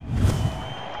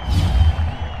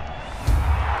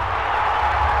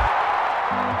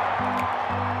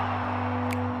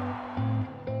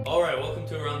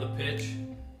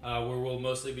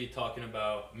mostly be talking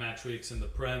about match weeks in the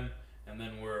Prem, and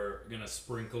then we're going to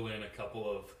sprinkle in a couple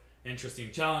of interesting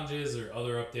challenges or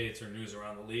other updates or news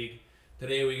around the league.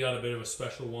 Today we got a bit of a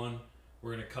special one.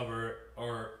 We're going to cover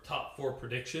our top 4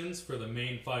 predictions for the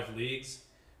main 5 leagues.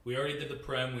 We already did the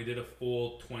Prem. We did a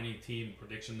full 20-team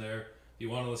prediction there. If you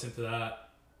want to listen to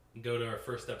that, go to our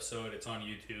first episode. It's on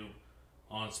YouTube,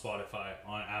 on Spotify,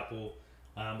 on Apple.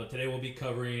 But today we'll be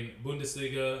covering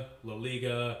Bundesliga,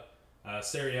 LaLiga,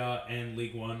 Serie A, and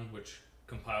Ligue 1, which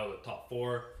compile the top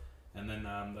 4. And then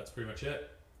that's pretty much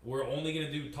it. We're only going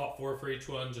to do top 4 for each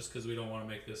one just because we don't want to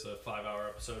make this a 5-hour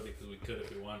episode because we could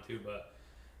if we wanted to. But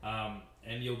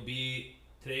and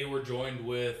today we're joined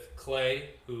with Clay,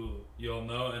 who you all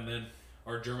know, and then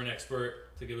our German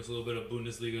expert to give us a little bit of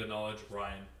Bundesliga knowledge,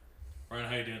 Ryan. Ryan,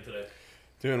 how you doing today?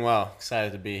 Doing well.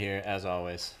 Excited to be here as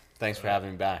always. Thanks for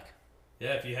having me back.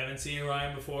 Yeah, if you haven't seen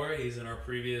Ryan before, he's in our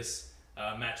previous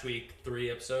Match Week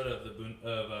 3 episode of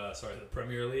the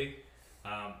Premier League.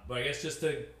 But I guess just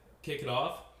to kick it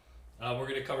off, we're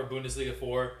going to cover Bundesliga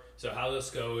 4. So how this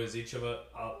goes is each of us,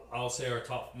 I'll say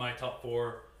my top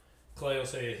 4. Clay will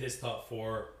say his top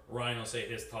 4. Ryan will say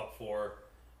his top 4.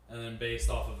 And then based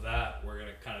off of that, we're going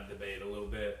to kind of debate a little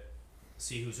bit,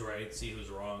 see who's right, see who's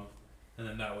wrong. And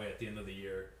then that way at the end of the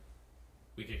year,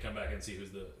 we can come back and see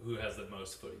who has the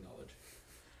most footy knowledge.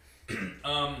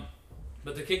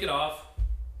 But to kick it off,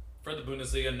 for the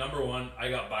Bundesliga, number 1, I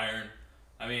got Bayern.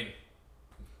 I mean,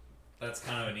 that's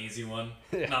kind of an easy one.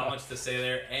 Yeah. Not much to say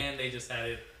there. And they just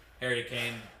added Harry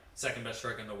Kane, second best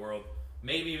striker in the world.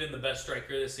 Maybe even the best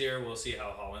striker this year. We'll see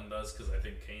how Holland does because I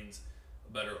think Kane's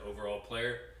a better overall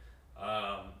player.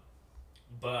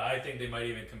 But I think they might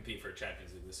even compete for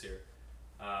Champions League this year.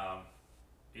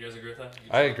 You guys agree with that?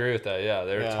 I agree with that, yeah.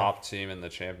 They're a top team in the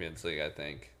Champions League, I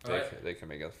think. They can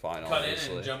make a final, Cut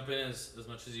obviously. in and jump in as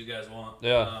much as you guys want.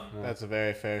 Yeah. That's a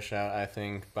very fair shout. I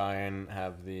think Bayern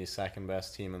have the second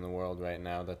best team in the world right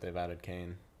now that they've added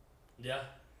Kane. Yeah.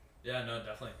 Yeah, no,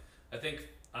 definitely. I think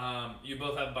you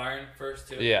both have Bayern first,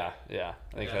 too? Yeah. I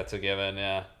think that's a given,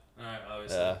 yeah. All right,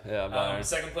 obviously. Yeah, Bayern.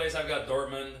 Second place, I've got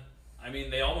Dortmund. I mean,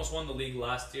 they almost won the league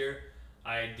last year.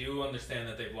 I do understand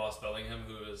that they've lost Bellingham,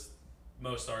 who is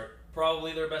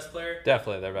probably their best player.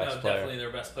 Definitely their best player. Definitely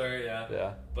their best player, yeah.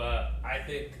 Yeah. But I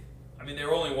think, they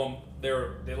were only one.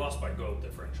 They lost by goal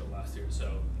differential last year,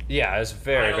 so. Yeah, it was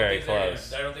very, very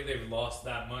close. I don't think they've lost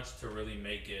that much to really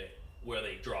make it where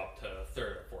they dropped to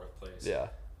 3rd or 4th place. Yeah.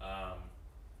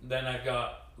 Then I've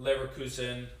got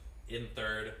Leverkusen in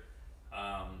 3rd.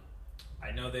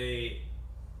 I know they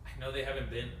haven't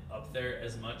been up there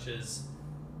as much as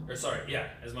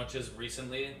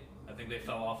recently. I think they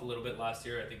fell off a little bit last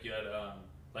year. I think you had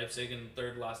Leipzig in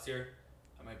 3rd last year.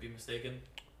 I might be mistaken.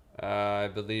 I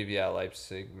believe,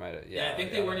 Leipzig might have. Yeah, I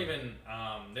think they weren't even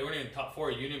top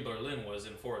 4. Union Berlin was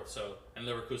in 4th, and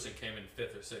Leverkusen came in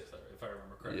 5th or 6th, if I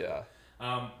remember correctly. Yeah.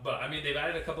 But they've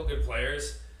added a couple good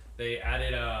players. They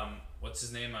added what's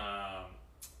his name?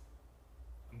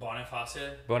 Boniface.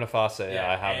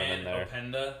 I have him in there.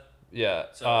 Openda. Yeah,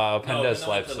 Openda's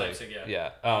Leipzig.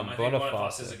 Yeah. I think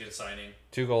Boniface is a good signing.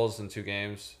 2 goals in 2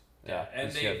 games. Yeah,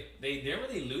 and they didn't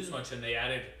really lose much, and they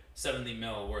added 70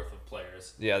 mil worth of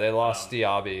players. Yeah, they lost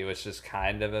Diaby, which is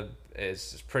kind of a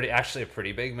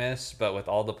pretty big miss. But with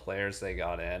all the players they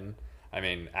got in,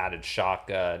 added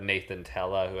Xhaka, Nathan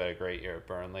Tella, who had a great year at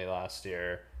Burnley last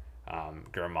year,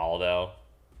 Grimaldo.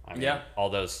 All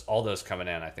those coming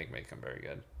in, I think make them very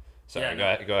good. So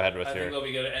go ahead with I think they'll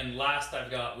be good. And last,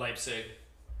 I've got Leipzig.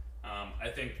 I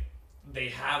think they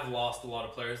have lost a lot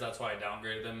of players. That's why I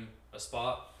downgraded them a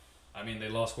spot. They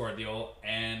lost Guardiola,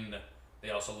 and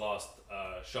they also lost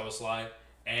Szoboszlai,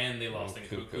 and they lost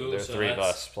Nkunku. They're 3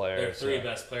 best players. They're 3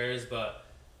 best players, but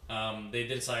they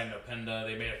did sign Openda.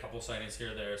 They made a couple signings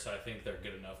here or there, so I think they're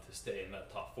good enough to stay in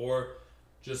that top 4,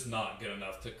 just not good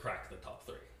enough to crack the top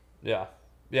 3.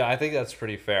 Yeah, I think that's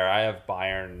pretty fair. I have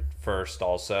Bayern first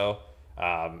also.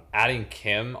 Adding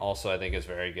Kim also I think is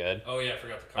very good. Oh yeah, I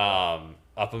forgot to cover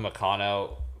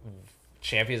Upamecano,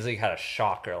 Champions League had a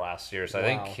shocker last year, so I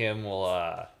think Kim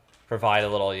will provide a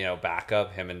little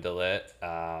backup, him and De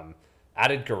Ligt.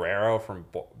 Added Guerrero from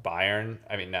Bayern.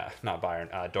 Not Bayern.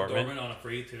 Dortmund. Dortmund on a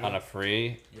free too. On a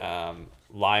free. Yeah.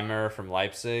 Leimer from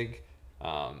Leipzig.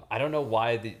 I don't know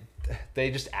why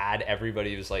they just add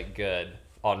everybody who's good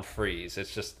on frees.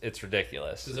 It's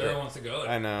ridiculous. Because everyone wants to go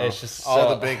there. I know. It's just all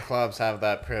the big clubs have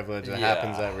that privilege. It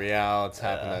happens at Real. It's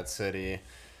happened at City.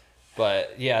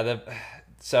 But yeah,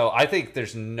 so I think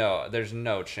there's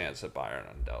no chance that Bayern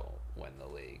don't win the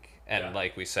league. And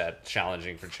like we said,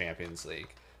 challenging for Champions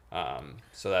League.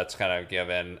 So that's kind of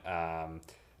given. I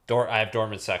have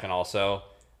Dortmund second also.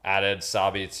 Added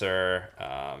Sabitzer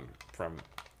from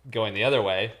going the other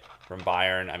way from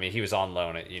Bayern. I mean, he was on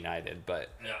loan at United, but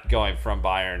going from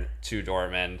Bayern to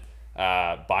Dortmund.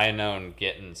 Bayern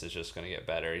Gittins is just going to get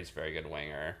better. He's a very good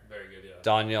winger. Very good, yeah.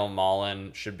 Daniel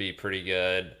Mullen should be pretty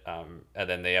good. And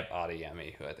then they have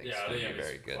Adeyemi, who I think is going to be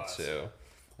very good class. too.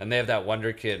 And they have that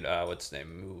wonder kid, what's his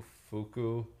name?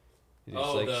 Mufuku? He's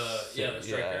the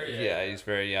striker. Yeah, he's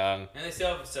very young. And they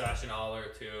still have Sebastian Haller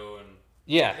too,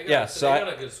 and So they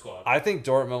got a good squad. I think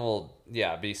Dortmund will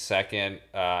be second.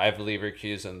 I have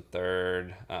Leverkusen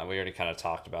third. We already kind of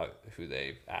talked about who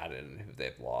they've added and who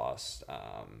they've lost.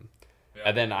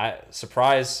 And then I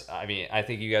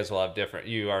think you guys will have different.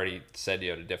 You already said you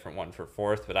had a different one for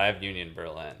fourth, but I have Union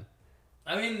Berlin.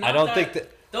 I mean, I don't think that.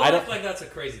 Don't act like that's a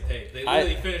crazy take. They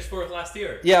literally finished fourth last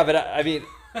year. Yeah, but I mean,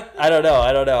 I don't know.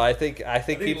 I think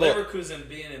people. Leverkusen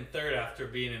being in third after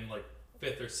being in like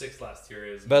fifth or sixth last year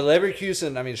is. But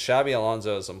Leverkusen, I mean, Xabi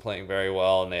Alonso has been playing very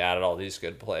well, and they added all these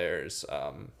good players.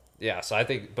 So I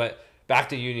think. But back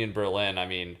to Union Berlin, I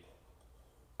mean,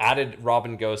 added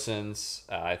Robin Gosens.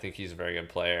 I think he's a very good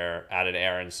player. Added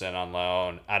Aronson on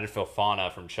loan. Added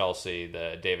Fofana from Chelsea,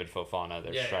 the David Fofana,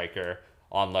 their striker,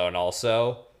 on loan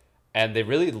also. And they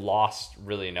really lost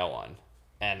no one.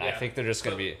 And I think they're just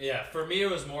going to be... Yeah, for me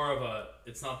it was more of a...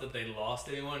 It's not that they lost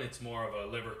anyone. It's more of a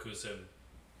Leverkusen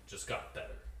just got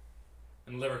better.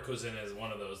 And Leverkusen is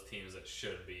one of those teams that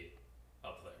should be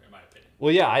up there, in my opinion.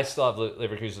 Well, yeah, I still have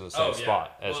Leverkusen in the same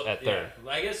spot at third. Yeah.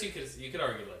 I guess you could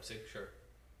argue Leipzig, sure.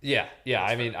 Yeah.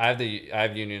 I mean, I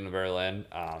have Union Berlin.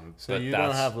 So you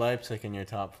don't have Leipzig in your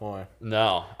top four.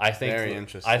 No, I think very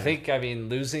interesting. I mean,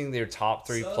 losing their top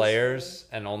three players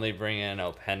and only bringing in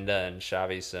Openda and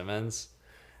Xavi Simons.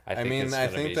 I think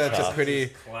that's tough.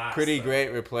 a pretty great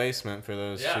replacement for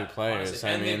those two players. Honestly.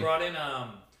 And they brought in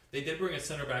they did bring a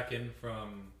center back in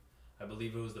from, I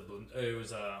believe it was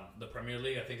the Premier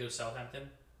League. I think it was Southampton.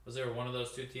 Was there one of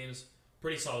those two teams?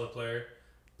 Pretty solid player.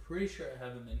 Pretty sure I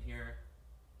have him in here.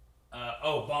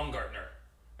 Baumgartner,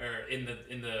 or in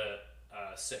the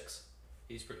 6.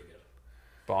 He's pretty good.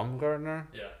 Baumgartner?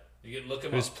 Yeah, you can look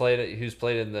him Who's up. played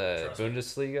in the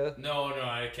Bundesliga? No,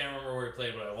 I can't remember where he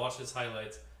played, but I watched his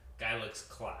highlights. Guy looks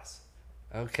class.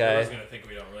 Okay. Everyone's gonna think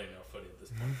we don't really know footy at this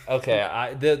point.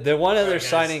 Okay, the one other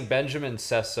signing, Benjamin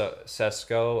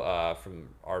Sesko from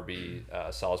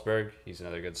RB Salzburg. He's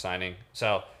another good signing.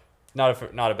 So, not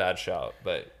a bad shout,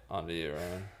 but on to you,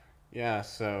 Ryan. Yeah,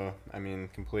 so, I mean,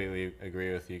 completely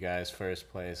agree with you guys. First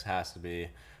place has to be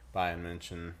Bayern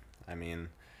München. I mean,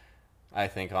 I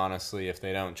think, honestly, if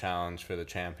they don't challenge for the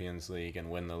Champions League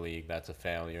and win the league, that's a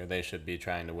failure. They should be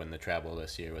trying to win the treble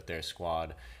this year with their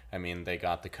squad. I mean, they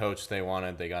got the coach they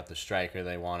wanted. They got the striker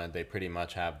they wanted. They pretty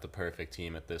much have the perfect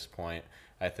team at this point.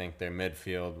 I think their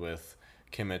midfield with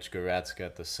Kimmich, Goretzka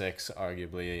at the 6,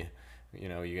 arguably, you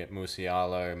get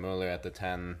Musiala or Müller at the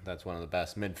 10. That's one of the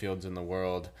best midfields in the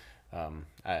world.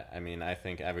 I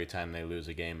think every time they lose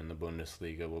a game in the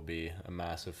Bundesliga will be a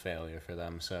massive failure for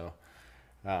them. So,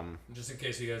 just in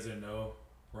case you guys didn't know,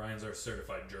 Ryan's our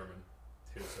certified German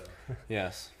too. So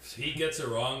yes, if he gets it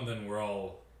wrong, then we're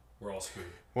all screwed.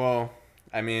 Well,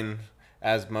 I mean,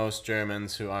 as most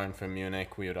Germans who aren't from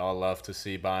Munich, we would all love to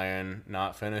see Bayern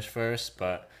not finish first,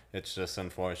 but it's just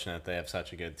unfortunate they have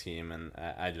such a good team, and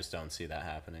I just don't see that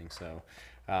happening. So,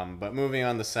 but moving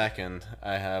on to second,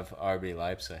 I have RB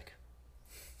Leipzig.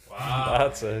 Wow,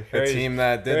 that's a team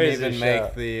that didn't even shout.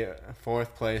 make the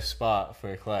fourth place spot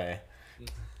for Clay.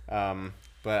 But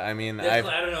I mean, I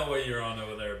don't know what you're on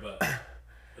over there, but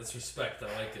let's respect. I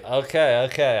like it.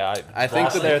 Okay. I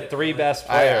think their three best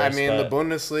players. The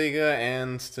Bundesliga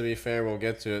and, to be fair, we'll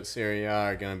get to it, Serie A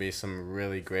are going to be some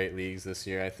really great leagues this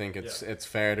year. I think it's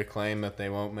fair to claim that they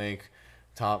won't make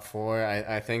top 4.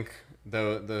 I think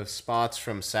the spots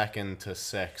from 2nd to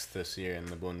 6th this year in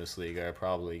the Bundesliga are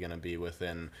probably going to be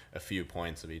within a few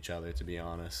points of each other, to be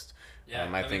honest. Yeah,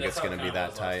 I think it's going to be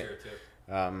that tight.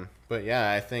 But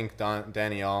yeah, I think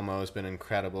Dani Olmo has been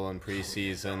incredible in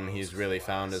preseason. He's really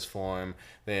found his form.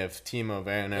 They have Timo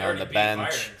Werner on the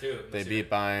bench. They beat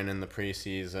Bayern in the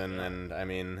preseason, and I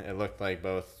mean, it looked like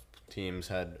both teams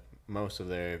had most of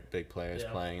their big players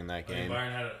playing in that game.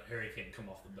 Bayern had Harry Kane come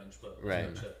off the bench, but right.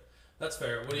 That's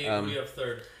fair. What do you have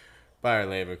third? Bayer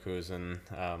Leverkusen.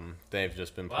 They've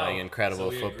just been playing incredible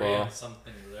football. Agree on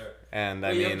something there. And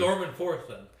you have Dortmund fourth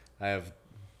then. I have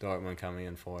Dortmund coming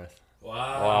in 4th.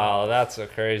 Wow, that's a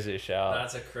crazy shout.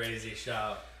 That's a crazy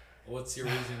shout. What's your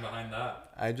reason behind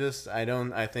that?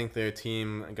 I think their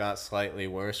team got slightly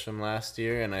worse from last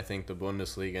year, and I think the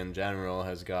Bundesliga in general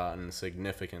has gotten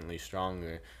significantly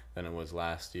stronger than it was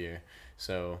last year.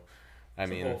 So,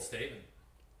 It's a bold statement.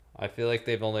 I feel like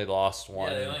they've only lost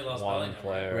one. Yeah, they only lost one Bellingham,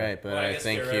 player. Right, but Well, I guess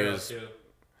think he Guerrero, was. too.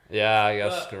 Yeah, I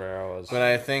guess But- Guerrero was. But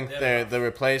I think Yeah, the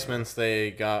replacements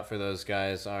they got for those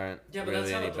guys aren't Yeah, but really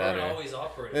that's how any the Dortmund better. always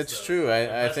operates. It's though. true. The I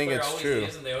best think player it's always true.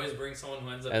 leaves, and they always bring someone who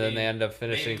ends up and then being they end up maybe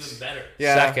finishing even better.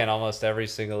 Yeah. second almost every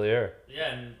single year.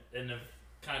 Yeah, and have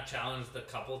kind of challenged a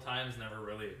couple times, never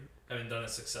really having done it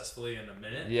successfully in a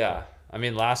minute. Yeah, I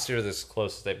mean last year this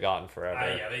closest they've gotten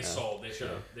forever. Yeah, they sold. They should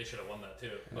have won that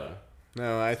too. But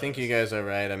No, I think you guys are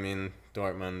right. I mean,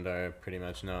 Dortmund are pretty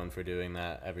much known for doing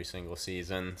that every single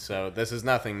season. So this is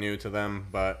nothing new to them,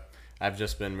 but I've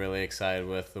just been really excited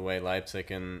with the way Leipzig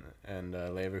and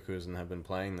Leverkusen have been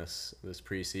playing this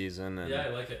preseason. And yeah, I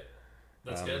like it.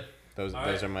 That's good. Those All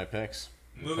those right. are my picks.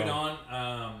 Moving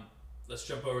on, let's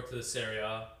jump over to the Serie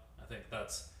A. I think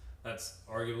that's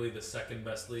arguably the second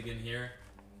best league in here,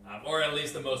 or at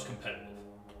least the most competitive.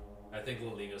 I think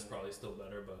LaLiga is probably still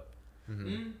better, but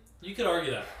you could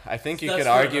argue that. I think you That's could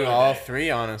for argue another all day. three,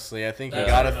 honestly. I think you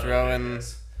That's got to another throw day, in.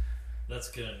 guys.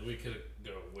 That's good. We could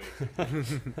go way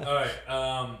too much. All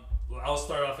right. I'll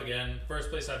start off again. First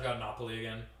place, I've got Napoli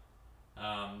again.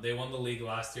 They won the league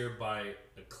last year by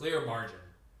a clear margin.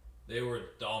 They were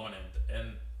dominant,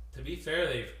 and to be fair,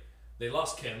 they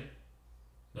lost Kim.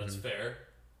 That's fair.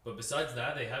 But besides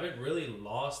that, they haven't really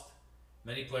lost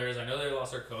many players. I know they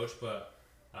lost their coach, but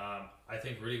I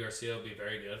think Rudy Garcia will be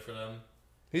very good for them.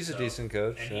 He's a decent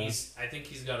coach. And yeah. I think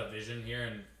he's got a vision here.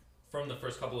 And from the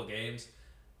first couple of games,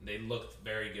 they looked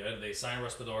very good. They signed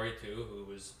Raspadori too, who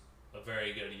was a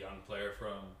very good young player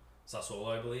from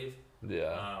Sassuolo, I believe.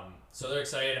 Yeah. So they're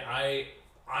excited.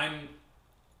 I'm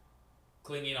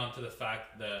clinging on to the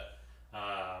fact that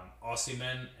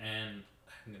Osimhen and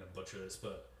I'm gonna butcher this,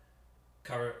 but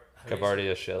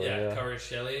Kvaratskhelia. Yeah,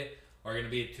 Kvaratskhelia are going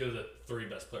to be two of the three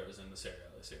best players in the Serie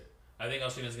A this year. I think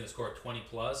Osimhen's going to score 20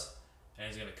 plus, and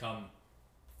he's going to come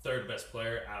third best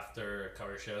player after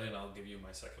Kvaratskhelia, and I'll give you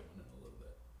my second one in a little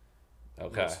bit.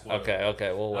 Okay.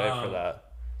 We'll wait for that.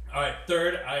 All right,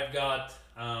 third I've got,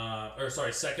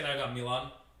 second I've got Milan.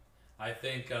 I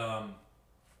think they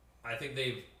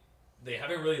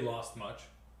haven't really lost much.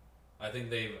 I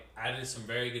think they've added some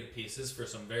very good pieces for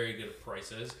some very good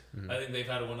prices. I think they've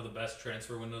had one of the best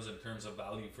transfer windows in terms of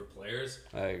value for players.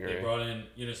 I agree. They brought in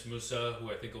Yunus Musa, who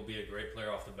I think will be a great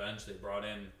player off the bench. They brought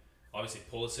in, obviously,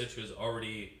 Pulisic, who's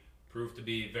already proved to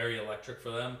be very electric for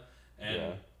them.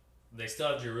 And they still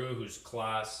have Giroud, who's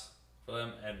class for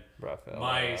them. And Rafael,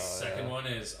 my second one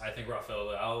is, I think Rafael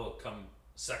Leao will come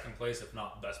second place, if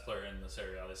not best player in the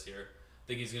Serie A this year. I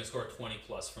think he's going to score 20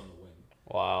 plus from the wing.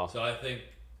 Wow. So I think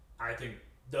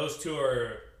those two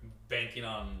are banking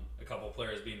on a couple of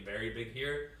players being very big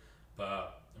here,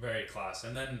 but very class.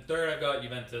 And then third, I've got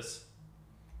Juventus.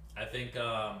 I think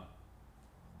I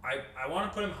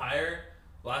want to put him higher.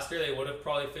 Last year, they would have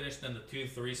probably finished in the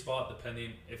 2-3 spot,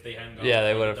 depending if they hadn't gone. Yeah, they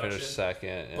point would have deduction. finished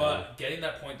second. Yeah. But getting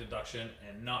that point deduction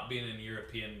and not being in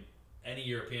any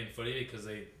European footy because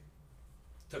they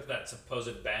took that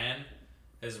supposed ban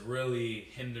has really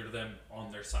hindered them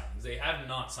on their signings. They have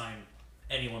not signed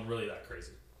anyone really that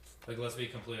crazy. Like, let's be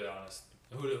completely honest.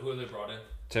 Who have they brought in?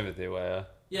 Timothy Weah.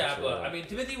 Yeah, Sure. but I mean,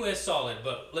 Timothy Weah is solid,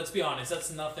 but let's be honest,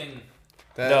 that's nothing.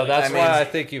 That's why I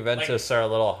think Juventus are a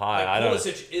little high. I don't.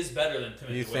 Pulisic is better than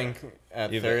Timothy You Weah. think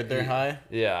at third they're high?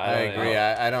 Yeah, I agree.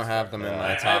 I don't have them in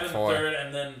my I top have in four. third,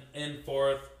 and then in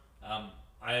fourth,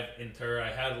 I have Inter. I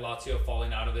had Lazio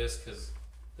falling out of this because,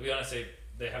 to be honest,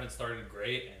 they haven't started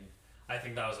great, and I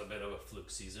think that was a bit of a fluke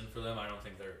season for them. I don't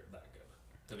think they're that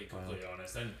good, to be completely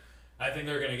honest. And I think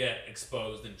they're going to get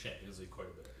exposed in Champions League quite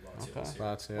a bit. Lazio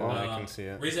this year. Lazio, I can see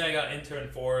it. Reason I got Inter in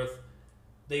fourth,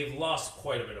 they've lost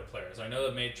quite a bit of players. I know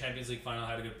that made Champions League final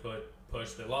had a good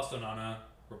push. They lost Onana,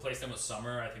 replaced him with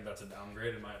Summer. I think that's a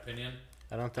downgrade in my opinion.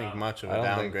 I don't think much of I a don't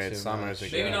think downgrade. too Summer's a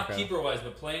much. good Maybe not pro. keeper wise,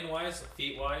 but playing wise,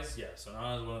 feet wise, yes.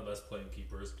 Onana is one of the best playing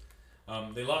keepers.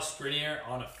 They lost Skriniar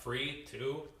on a free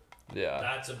too. Yeah.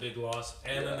 That's a big loss.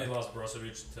 And then they lost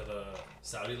Brozovic to the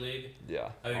Saudi League. Yeah.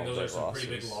 I think all those are big some pretty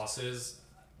big losses. losses.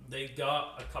 They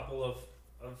got a couple of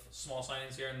small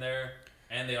signings here and there,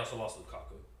 and they also lost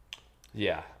Lukaku.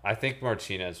 Yeah, I think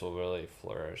Martinez will really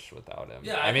flourish without him.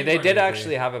 Yeah, I I mean, think they did Martinez-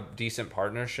 actually have a decent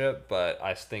partnership, but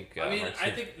I think. I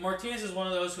think Martinez is one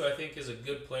of those who I think is a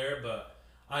good player, but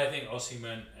I think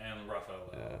Osimhen and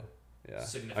Rafael. Yeah.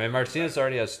 significantly I mean, Martinez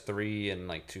already has 3 in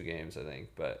like 2 games, I think,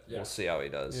 but Yeah. we'll see how he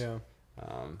does. Yeah.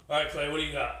 All right, Clay, what do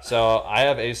you got? So I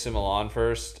have AC Milan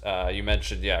first. You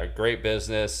mentioned, great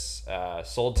business.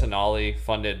 Sold Tonali,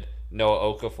 funded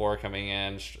Noah Okafor coming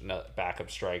in,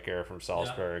 backup striker from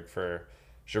Salzburg for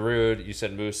Giroud, you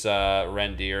said Musa,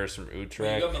 Rendiers from Wait, you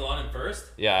Utrecht. got Milan in first?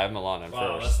 Yeah, I have Milan in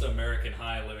Wow, first. that's the American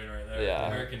high living right there. Yeah.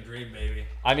 American dream, baby.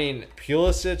 I mean,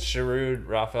 Pulisic, Giroud,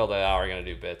 Rafael Leao are going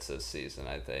to do bits this season,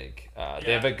 I think.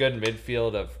 They have a good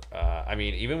midfield of, I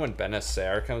mean, even when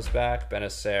Benacer comes back,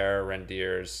 Benacer,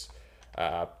 Rendiers,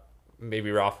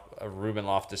 maybe Ruben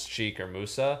Loftus-Cheek or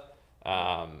Musa,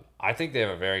 I think they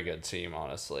have a very good team,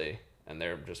 honestly, and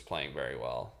they're just playing very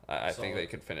well. I think they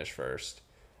could finish first.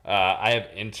 I have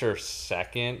Inter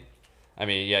second. I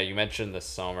mean, yeah, you mentioned the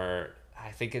summer.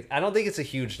 I don't think it's a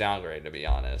huge downgrade, to be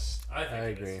honest. I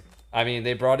agree. I mean,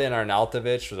 they brought in Arnautovic,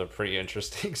 which was a pretty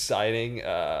interesting signing.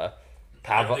 I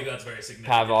don't think that's very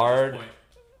significant Pavard. at this point.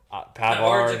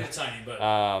 Pavard's a Pavard. good signing, but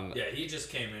yeah, he just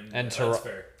came in. And That's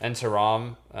fair. And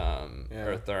Thuram,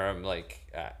 or Thuram,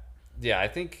 I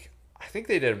think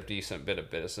they did a decent bit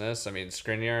of business. I mean,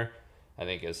 Skriniar, I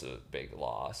think, is a big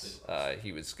loss.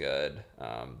 He was good.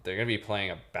 They're going to be playing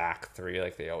a back three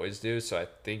like they always do, so I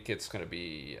think it's going to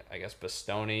be, I guess,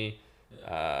 Bastoni,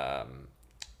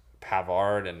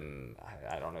 Pavard, and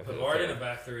I don't know. Pavard in a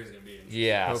back three is going to be interesting.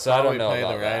 Yeah, He'll so I don't know play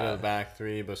about the right that. of the back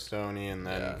three, Bastoni, and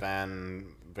then Van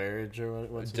Verge or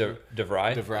what's De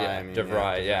Vrij? De Vrij, I mean, De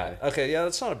Vrij, yeah, yeah. De Vrij. Okay, yeah,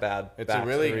 that's not a bad It's back a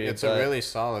really three, a really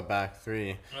solid back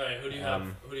three. All right, who do you have?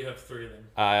 Who do you have three then?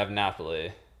 I have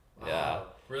Napoli. Yeah. Wow.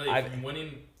 Really, from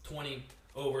winning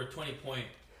over 20 point.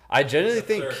 I generally He's a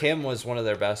think third. Kim was one of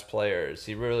their best players.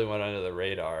 He really went under the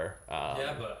radar.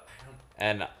 Yeah, but I don't.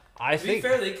 And I To be think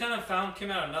fair, they kind of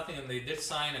came out of nothing, and they did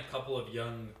sign a couple of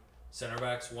young center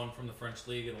backs, one from the French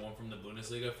league and one from the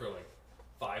Bundesliga for like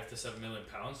 £5 to £7 million.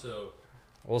 So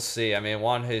we'll see. I mean,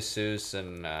 Juan Jesus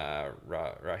and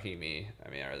Rahimi, I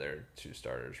mean, are their two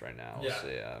starters right now. We'll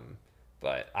see.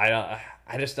 But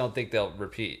I just don't think they'll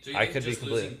repeat. So you I think could be just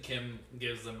completely. losing Kim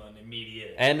gives them an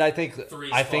immediate. And I think spot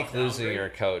losing downgrade? your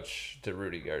coach to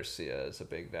Rudy Garcia is a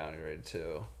big downgrade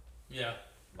too. Yeah.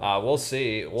 We'll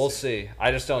see. We'll see.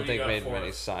 I just don't Who do you think got made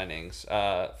many fourth?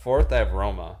 signings. Fourth, I have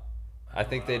Roma. I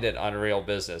think they did unreal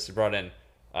business. They brought in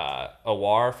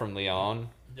Awar from Lyon,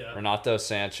 Yeah. Renato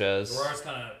Sanchez. Auror's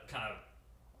kind of.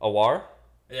 Awar?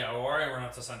 Yeah, Aurora and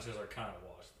Renato Sanchez are kind of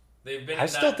washed. They've been. I in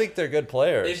still that, think they're good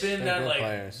players. they've been in They're that good like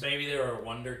players. maybe they were a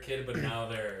wonder kid, but now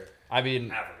they're I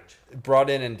mean, average. brought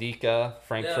in Ndika, Yeah,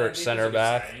 Frankfurt Ndika's a center good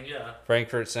back. signing, yeah.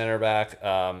 Frankfurt center back.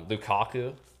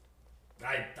 Lukaku.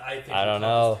 I think I don't Lukaku's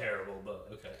know. terrible, but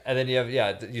okay. And then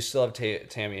you still have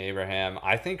Tammy Abraham.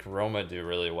 I think Roma do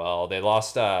really well. They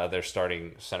lost their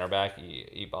starting center back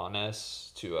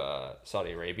Ibanez to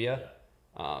Saudi Arabia.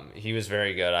 Yeah. He was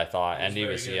very good, I thought, and he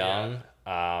very was good, young.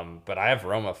 But I have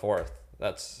Roma fourth.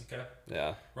 That's Okay.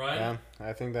 yeah. Ryan? Yeah,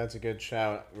 I think that's a good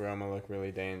shout. Roma look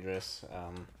really dangerous.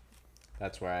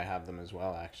 That's where I have them as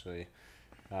well, actually.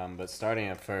 But starting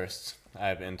at first, I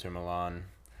have Inter Milan.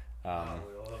 We all have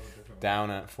a different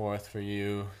Down at fourth for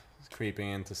you, creeping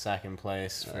into second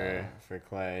place for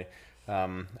Clay.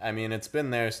 I mean, it's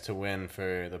been theirs to win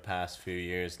for the past few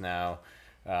years now.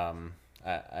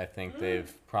 I think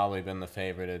they've probably been the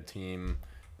favorited team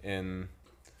in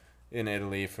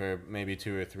Italy for maybe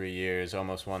 2 or 3 years.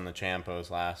 Almost won the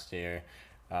Campos last year.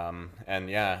 And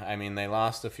yeah, I mean, they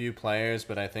lost a few players,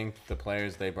 but I think the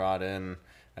players they brought in,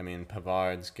 I mean,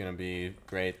 Pavard's going to be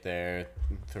great there.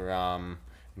 Thuram,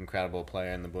 incredible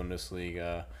player in the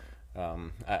Bundesliga.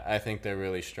 I think they're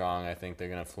really strong. I think they're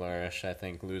going to flourish. I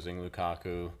think losing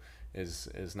Lukaku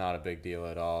is not a big deal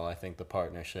at all. I think the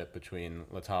partnership between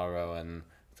Lautaro and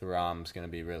Thuram is going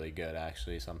to be really good,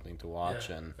 actually, something to watch.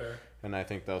 Yeah, fair. And I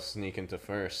think they'll sneak into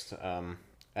first.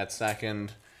 At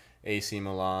second, AC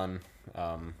Milan.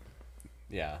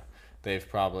 Yeah, they've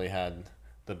probably had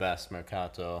the best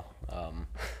mercato.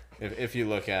 If you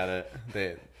look at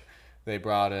it, they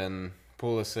brought in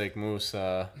Pulisic,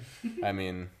 Musa. I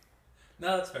mean,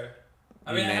 No, that's fair.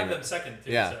 I mean, I have them second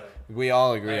too. yeah, So. we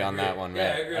all agree I on agree. that one, Yeah,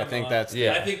 right? I agree on think the that's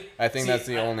Yeah. I think that's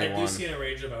the only I one. do see a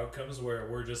range of outcomes where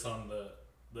we're just on the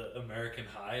American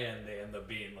high and they end up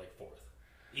being like fourth.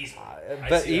 Easily. I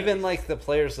But see that even easily. like the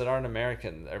players that aren't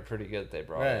American, they're pretty good. They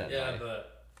brought Right. in. Yeah, like-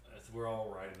 but we're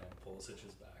all riding on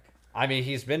Pulisic's back. I mean,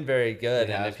 he's been very good,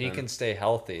 He and has if he been. can stay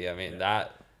healthy, I mean,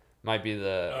 that might be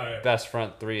the Alright. best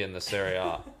front three in the Serie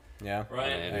A. Yeah,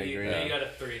 Ryan, I who agree. you got a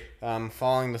three.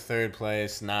 Falling to third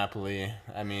place, Napoli.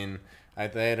 I mean,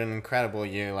 they had an incredible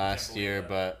year last believe year, that.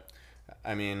 but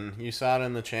I mean, you saw it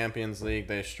in the Champions League.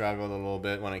 They struggled a little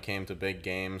bit when it came to big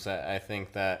games. I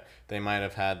think that they might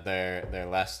have had their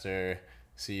Leicester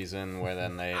season where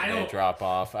then they drop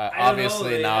off. I don't Obviously, know,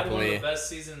 they had one Napoli. of the best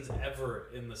seasons ever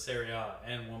in the Serie A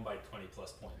and won by 20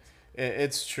 plus points.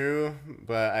 It's true,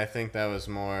 but I think that was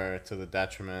more to the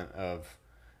detriment of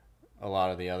a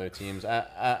lot of the other teams.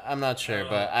 I'm not sure,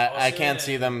 but I'll I say can't that-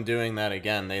 see them doing that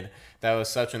again. That was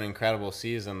such an incredible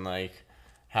season. Like,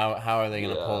 how are they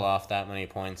going to pull off that many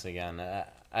points again?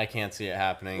 I can't see it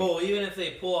happening. Well, even if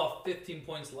they pull off 15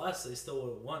 points less, they still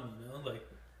would have won. You know, like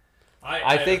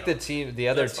I think don't know. the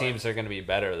other That's fine. teams are going to be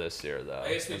better this year, though.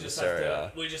 I guess we in the just Serie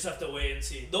A. have to wait and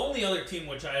see. The only other team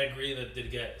which I agree that did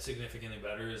get significantly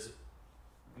better is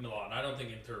Milan. I don't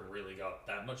think Inter really got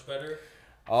that much better.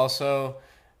 Also,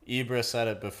 Ibra said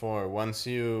it before. Once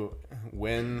you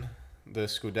win the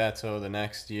Scudetto the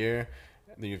next year,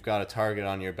 you've got a target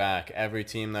on your back. Every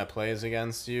team that plays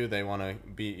against you, they want to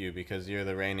beat you because you're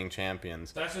the reigning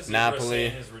champions. That's just Napoli.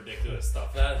 saying his ridiculous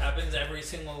stuff. That happens in every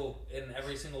single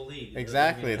league.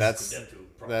 Exactly. That's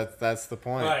the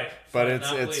point. Right. But Fine,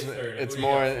 it's Napoli third. it's Who do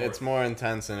you more got fourth? it's more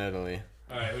intense in Italy.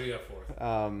 All right, who do you got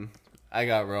fourth? I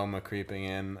got Roma creeping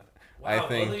in. Wow, I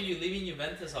think both of you leaving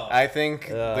Juventus off.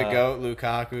 the GOAT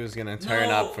Lukaku is gonna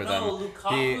turn up for them. No,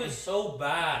 Lukaku is so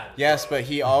bad. Yes, bro. but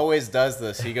he always does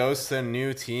this. He goes to a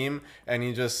new team and he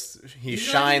He's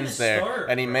not shines gonna there start,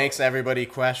 and he bro. makes everybody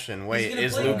question. He's Wait, gonna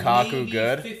is play Lukaku maybe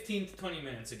good? 15 to 20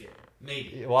 minutes a game,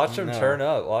 maybe. Watch him No. turn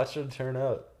up. Watch him turn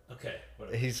up. Okay,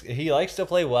 whatever. He likes to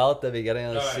play well at the beginning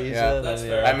of the Alright, season. yeah, That's and,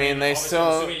 fair. I mean, they obviously, I'm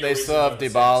still- assuming they you're still have reasonable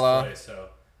to Dybala. say this play, so.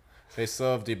 They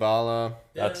still have Dybala.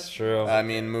 Yeah, That's true. I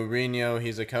mean, Mourinho,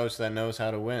 he's a coach that knows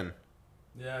how to win.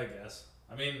 Yeah, I guess.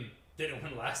 I mean, didn't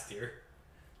win last year.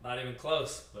 Not even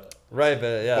close, but Right,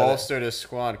 but yeah. Bolstered his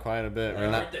squad quite a bit. They were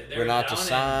Renato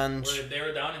down Sanj. they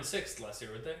were down in 6th last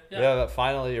year, weren't they? Yeah, but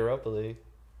finally Europa League.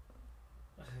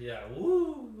 Yeah.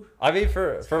 Woo. I mean,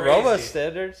 for It's Roma crazy.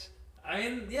 standards, I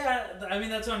mean,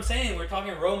 that's what I'm saying. We're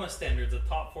talking Roma standards. The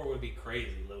top 4 would be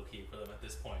crazy, low key, for them at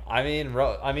this point. I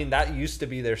mean that used to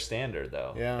be their standard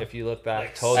though. Yeah. If you look back,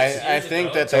 Like, Totti- I years think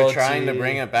ago. that they're Totti- trying to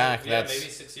bring it back. Yeah, That's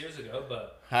maybe 6 years ago,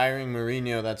 but hiring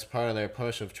Mourinho. That's part of their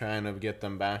push of trying to get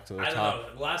them back to the I don't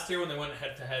top. know. Last year when they went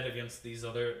head to head against the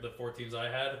 4 teams I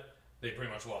had, they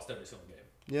pretty much lost every single game.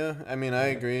 Yeah, I mean, I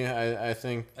agree. I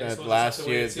think I guess that we'll just last have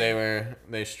to wait year and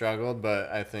see. they struggled, but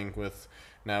I think with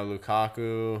now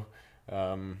Lukaku,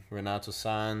 Renato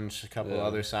Sanj, a couple Yeah.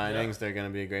 other signings, they're going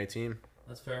to be a great team.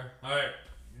 That's fair. All right.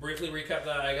 Briefly recap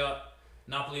that. I got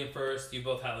Napoli in first. You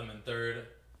both have them in third.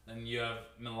 Then you have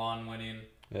Milan winning.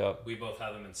 Yep. We both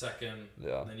have them in second.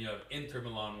 Yeah. Then you have Inter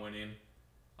Milan winning.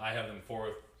 I have them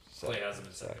fourth. Clay has them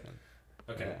in second.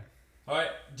 Okay. Yeah. All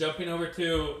right. Jumping over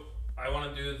to, I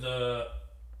want to do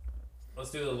let's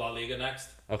do the La Liga next.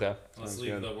 Okay. Let's Sounds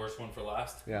leave good. the worst one for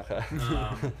last. Yeah.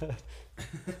 Okay.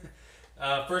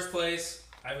 First place,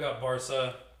 I've got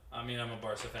Barca. I mean, I'm a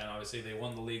Barca fan, obviously. They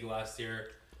won the league last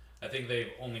year. I think they've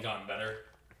only gotten better.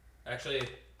 Actually,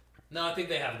 no, I think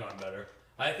they have gotten better.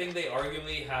 I think they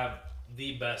arguably have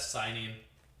the best signing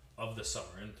of the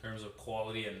summer in terms of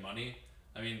quality and money.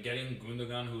 I mean, getting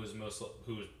Gundogan, who was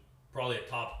probably a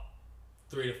top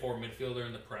 3 to 4 midfielder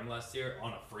in the Prem last year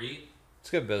on a free, It's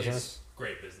good is business.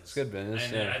 great business. It's good business.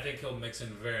 And Yeah. I think he'll mix in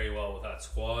very well with that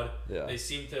squad. Yeah. They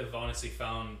seem to have honestly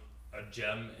found a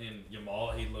gem in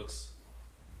Yamal. He looks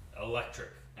electric.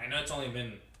 I know it's only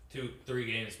been 2-3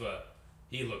 games, but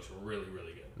he looks really,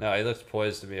 really good. No, he looks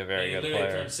poised to be a very And he good literally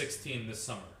player. turned 16 this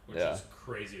summer, which Yeah. is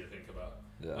crazy to think about.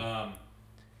 Yeah.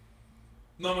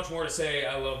 Not much more to say.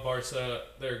 I love Barca.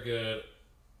 They're good.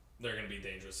 They're going to be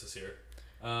dangerous this year.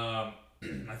 I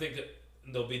think that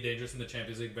they'll be dangerous in the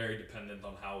Champions League, very dependent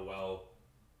on how well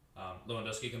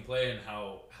Lewandowski can play and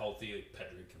how healthy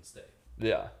Pedri can stay.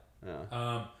 Yeah.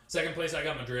 Yeah. Second place, I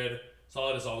got Madrid.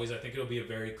 Solid as always. I think it'll be a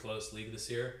very close league this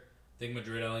year. I think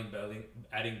Madrid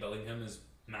adding Bellingham is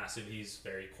massive. He's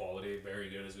very quality, very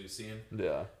good as we've seen.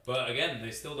 Yeah. But again,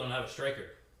 they still don't have a striker.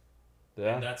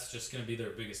 Yeah. And that's just going to be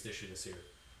their biggest issue this year.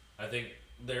 I think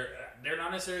they're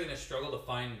not necessarily going to struggle to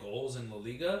find goals in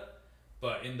LaLiga,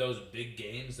 but in those big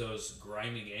games, those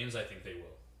grimy games, I think they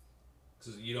will.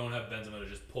 Because you don't have Benzema to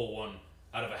just pull one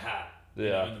out of a hat in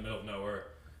the middle of nowhere.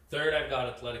 Third, I've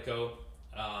got Atletico.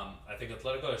 I think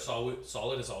Atletico are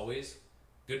solid as always.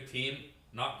 Good team,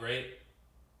 not great.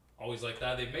 Always like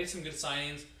that. They've made some good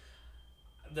signings.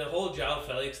 The whole João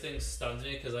Felix thing stuns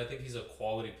me because I think he's a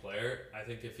quality player. I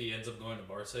think if he ends up going to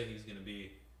Barca, he's going to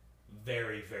be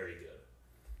very, very good.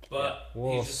 But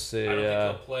We'll he's just, see, I don't yeah.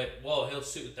 think he'll play. Well, he'll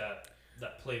suit that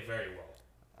play very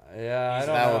well. Yeah. I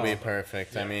don't That know. will be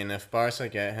perfect. I Yeah. mean, if Barca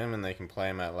get him and they can play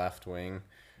him at left wing,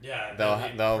 Yeah,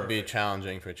 they'll be perfect.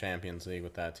 challenging for Champions League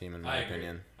with that team, in my I agree.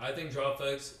 opinion. I think João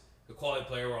Felix, a quality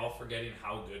player, we're all forgetting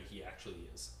how good he actually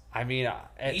is. I mean,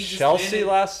 at He just Chelsea didn't-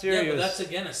 last year, Yeah, he but was. that's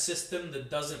again a system that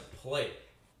doesn't play.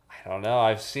 I don't know.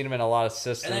 I've seen him in a lot of And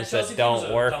systems Chelsea that team was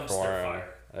don't a work dumpster for him.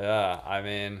 fire. Yeah. I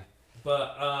mean,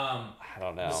 But I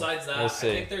don't know. besides that, We'll I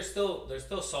see. think they're still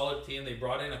a solid team. They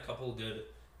brought in a couple good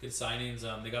signings.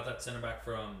 They got that center back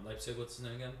from Leipzig. What's his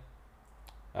name again?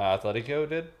 Atletico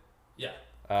did. Yeah,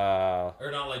 Uh,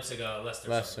 or not Leipzig. Leicester.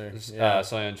 Leicester. yeah.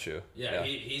 Soyuncu. Yeah,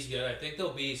 he's good. I think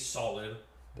they'll be solid.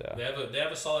 Yeah. They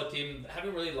have a solid team.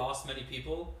 Haven't really lost many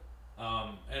people.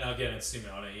 And again, it's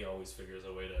Simeone. He always figures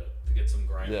a way to get some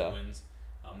grinding wins.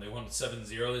 They won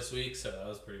 7-0 this week, so that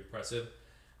was pretty impressive.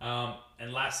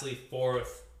 And lastly,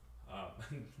 fourth,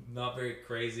 not very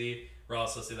crazy, Real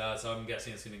Sociedad. So I'm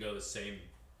guessing it's going to go the same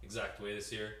exact way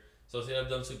this year. Sociedad have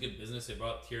done some good business. They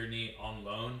brought Tierney on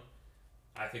loan.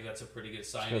 I think that's a pretty good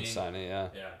signing. Good signing, yeah.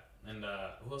 Yeah. And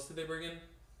who else did they bring in?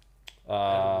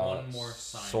 One more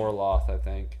signing. Sorloth, I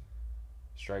think.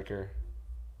 Striker.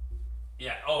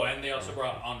 Yeah. Oh, and they also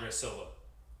brought Andres Silva.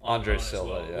 Andres as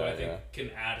Silva, well, who I think can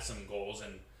add some goals,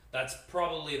 and that's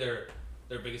probably their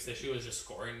biggest issue is just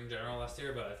scoring in general last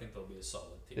year. But I think they'll be a solid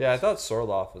team. Yeah, I thought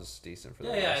Sorloth was decent for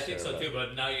them. Yeah, I think so too.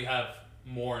 But now you have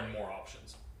more and more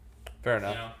options. Fair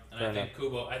enough. You know? And I think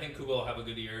Kubo will have a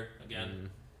good year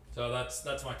again. So that's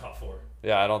my top four.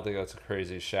 Yeah, I don't think that's a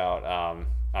crazy shout.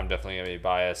 I'm definitely gonna be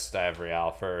biased. I have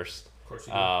Real first. Of course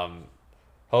you do.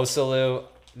 Joselu,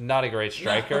 not a great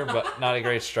striker,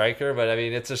 but I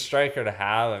mean, it's a striker to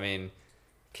have. I mean,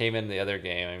 came in the other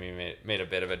game. I mean, made a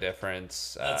bit of a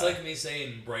difference. That's like me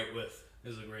saying Brightwith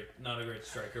is not a great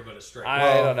striker, but a striker.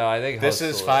 I don't know. I think This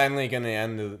is Joselu- finally going to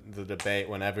end the debate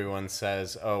when everyone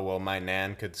says, "Oh, well, my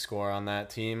Nan could score on that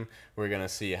team." We're going to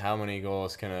see how many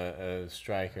goals can a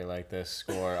striker like this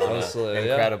score on Joselu, an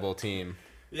incredible team.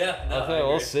 Yeah, no, Okay,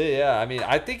 we'll see. Yeah, I mean,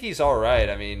 I think he's all right.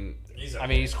 I mean,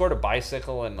 okay. he scored a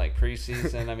bicycle in like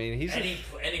preseason. I mean, he's any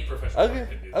professional player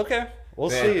can do that. okay. We'll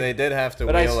They see. did have to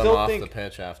But I wheel him still off think- the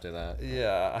pitch after that.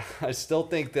 Yeah, I still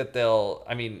think that they'll.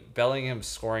 I mean, Bellingham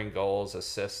scoring goals,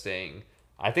 assisting.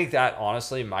 I think that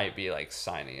honestly might be like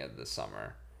signing it this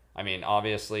summer. I mean,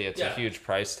 obviously it's a huge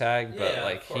price tag, but Yeah,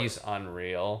 like of course. he's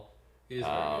unreal. He's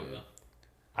very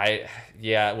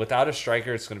good, Without a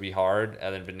striker, it's going to be hard.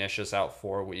 And then Vinicius out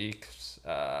 4 weeks.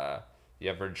 You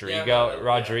have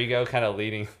Rodrigo kind of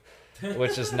leading,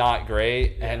 which is not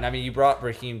great. Yeah. And I mean, you brought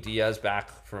Brahim Diaz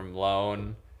back from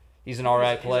loan. He's an all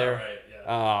right player. He's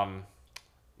all right,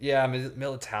 yeah.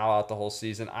 Militao out the whole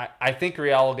season. I think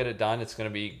Real will get it done. It's going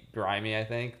to be grimy, I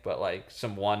think, but like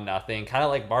some 1-0, kind of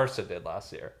like Barca did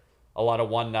last year. A lot of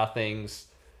 1-0s,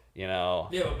 you know.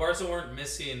 Yeah, but Barca weren't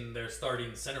missing their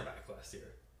starting center back last year.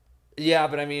 Yeah,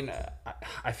 but I mean,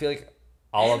 I feel like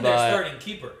And their Alaba, starting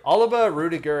keeper.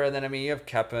 Rudiger, and then I mean you have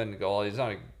Kepa in goal. He's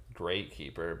not a great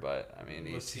keeper, but I mean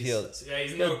he's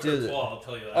no do Courtois, I'll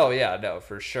tell you that. Oh yeah, no,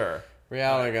 for sure. Real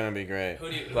are going to be great. Who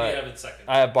do you But have in second?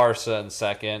 I have Barca in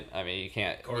second. I mean, you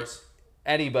can't. Of course.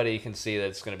 Anybody can see that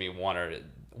it's going to be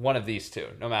one of these two,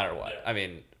 no matter what. Yeah. I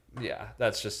mean, yeah,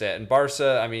 that's just it. And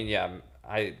Barca, I mean, yeah,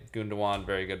 Gundogan,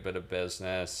 very good bit of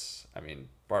business. I mean,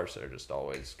 Barca are just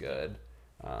always good.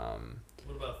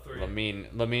 What about 3? Lamine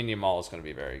Yamal is going to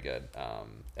be very good.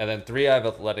 And then 3, I have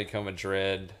Atletico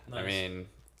Madrid. Nice. I mean,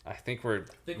 I think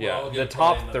all the gonna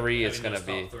top play in 3 is having going to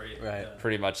those be top three. Right. Yeah.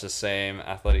 pretty much the same.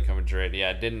 Atletico Madrid,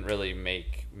 yeah, didn't really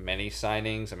make many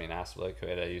signings. I mean,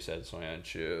 Aspilicueta, you said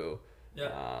Soyuncu.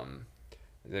 Yeah.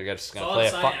 They're just going to Solid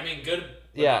play sign. I mean, good,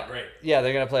 but yeah, not great. yeah,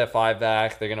 they're going to play a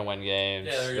 5-back. They're going to win games.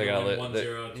 Yeah, they're going to win lo-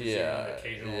 1-0, 2-0, yeah,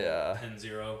 occasional yeah.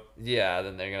 10-0. Yeah,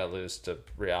 then they're going to lose to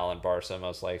Real and Barca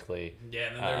most likely. Yeah,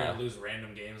 and then they're going to lose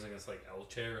random games against like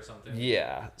Elche or something.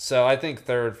 Yeah, so I think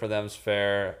third for them's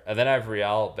fair. And then I have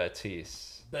Real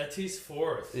Betis. Betis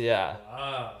 4th. Yeah.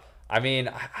 Wow. I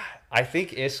mean, I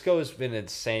think Isco's been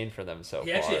insane for them so He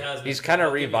far. actually has been. He's kind of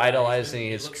I'll give you that. revitalizing He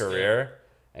his looks career,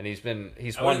 and he's I won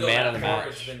wouldn't go man that of the far. match.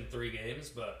 It's been 3 games,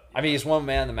 but I mean, he's won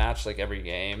man of the match like every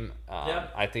game. Yeah.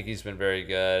 I think he's been very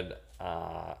good.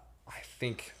 I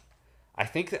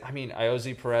think that, I mean,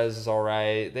 Iosi Perez is all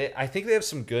right. I think they have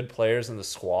some good players in the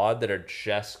squad that are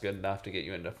just good enough to get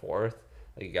you into 4th.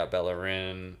 Like you got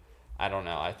Bellerin. I don't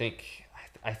know. I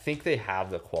think they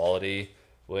have the quality.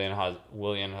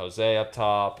 William Jose up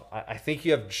top. I think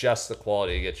you have just the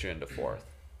quality to get you into 4th.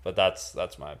 But that's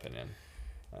my opinion.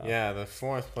 Yeah, the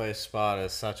 4th place spot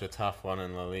is such a tough one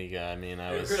in La Liga. I mean,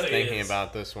 I It was really thinking is.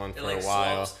 about this one for it a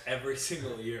while. swaps every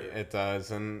single year. It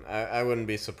does, and I wouldn't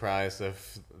be surprised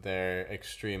if they're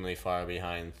extremely far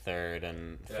behind 3rd,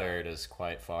 and Yeah. 3rd is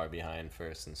quite far behind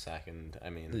 1st and 2nd. I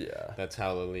mean, Yeah. that's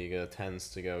how La Liga tends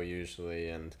to go usually,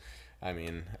 and I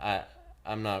mean,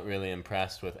 I'm not really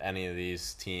impressed with any of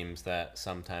these teams that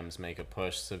sometimes make a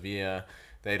push. Sevilla,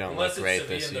 they don't Unless look it's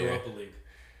great Sevilla this in the year. Europa League.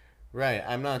 Right.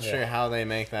 I'm not sure how they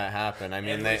make that happen. I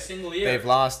mean, Every single year. they've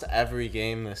lost every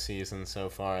game this season so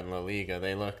far in LaLiga.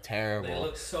 They look terrible. They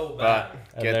look so bad.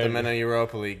 But get them in a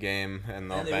Europa League game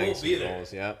and they'll And they bang will some be there.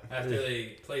 goals. Yep. After they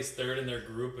place third in their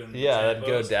group and that'd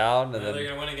go down, and then they're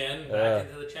gonna win again back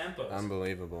into the Champos.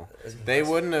 Unbelievable. They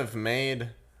wouldn't have made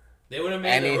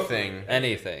anything.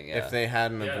 Anything, yeah. if they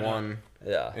hadn't have won.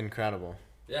 Yeah. Incredible.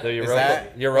 Yeah. The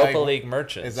that, Europa like, League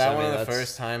merchants. Is that I one mean, of the that's-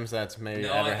 first times that's maybe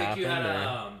No, ever I think happened? you had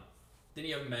or? didn't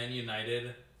you have Man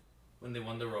United when they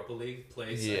won the Europa League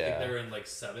place? I Yeah. think they were in like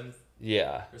 7th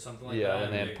Yeah. or something like Yeah, that. when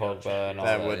and they had got Pogba and all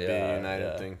That that, would be yeah, a United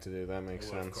yeah. thing to do. That makes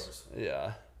It would, sense. Of course.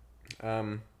 Yeah.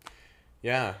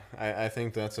 Yeah, I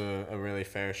think that's a really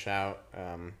fair shout.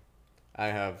 I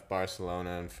have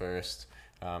Barcelona in first.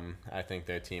 I think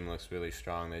their team looks really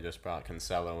strong. They just brought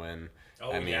Cancelo in.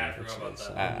 Oh, I mean, I forgot about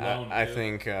that. On loan, I too.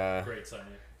 think, Great signing.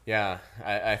 yeah,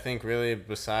 I think really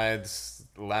besides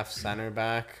left center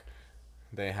back,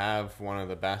 they have one of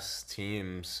the best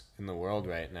teams in the world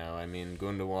right now. I mean,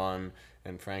 Gundogan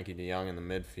and Frankie de Jong in the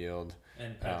midfield.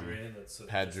 And Pedri, that's a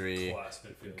Pedri, class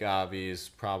midfield. Gavi's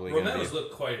probably going to Romero's be...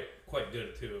 looked quite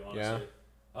good too, honestly. Yeah.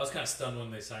 I was kind of stunned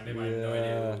when they signed him. I had no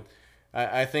idea.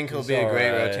 I think he'll He's be a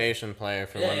great alright. rotation player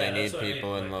for Yeah, when yeah, they need that's what I mean.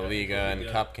 people in Like, La I think Liga he'll be and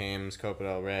good. Cup games, Copa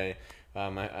del Rey.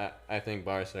 I think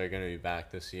Barca are going to be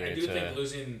back this year. I do think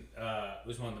losing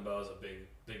Ousmane Dembele is a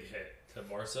big hit to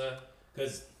Barca.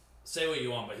 Because say what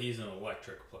you want, but he's an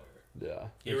electric player. Yeah.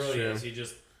 He It's really true. is. He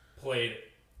just played.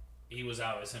 He was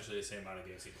out essentially the same amount of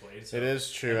games he played. So It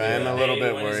is true. at I the am end a of the little day,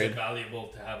 bit when is worried. it valuable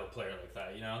to have a player like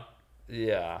that? You know.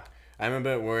 Yeah. I'm a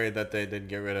bit worried that they did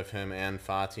get rid of him and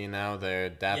Fati now. Their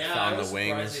depth I on was the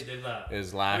surprised wings they did that.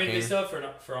 is I lacking. mean, they still have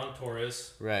Ferran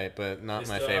Torres. Right, but not They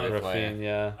my still favorite have player.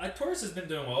 Rafinha. Torres has been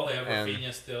doing well. They have And-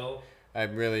 Rafinha still. I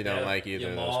really don't They have like either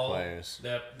of Yamal. those players.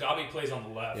 That Gabi plays on the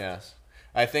left. Yes.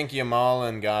 I think Yamal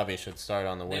and Gavi should start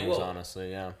on the They wings, will. honestly,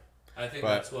 yeah. I think But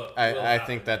that's what. will I happen,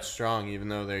 think that's yeah. strong. Even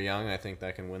though they're young, I think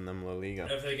that can win them La And Liga.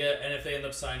 if they end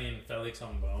up signing Felix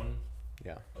on loan,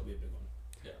 Yeah. that'll be a big one.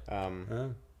 Yeah.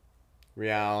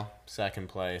 Real, second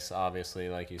place. Obviously,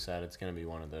 like you said, it's going to be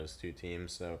one of those two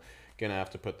teams. So, going to have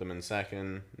to put them in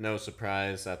second. No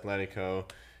surprise, Atletico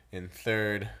in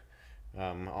third.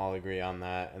 All agree on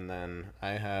that. And then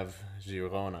I have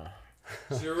Girona.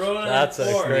 Girona. That's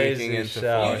a fourth. crazy Sneaking into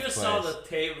shout. You fourth just saw place.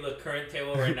 the current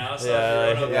table right now. So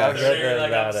Yeah, Girona yeah, was there, I've read like,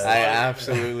 about it. upset. I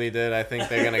absolutely did. I think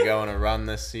they're going to go on a run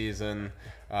this season.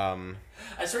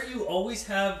 I swear you always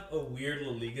have a weird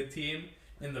La Liga team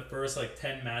in the first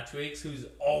 10 match weeks who's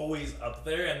always up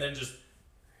there and then just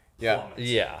Yeah. plummets.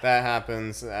 Yeah. That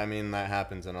happens. I mean, that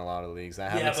happens in a lot of leagues.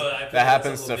 That Yeah, happens, but I feel that that's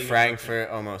happens a to Liga Frankfurt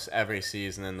almost every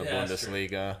season in the Yeah, that's true.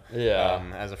 Bundesliga. Yeah.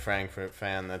 As a Frankfurt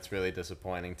fan, that's really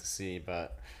disappointing to see.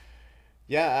 But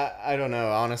yeah, I don't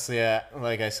know. Honestly,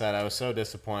 like I said, I was so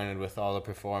disappointed with all the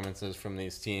performances from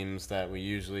these teams that we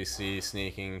usually see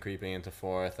sneaking, creeping into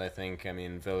fourth. I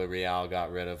mean, Villarreal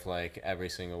got rid of every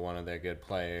single one of their good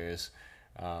players.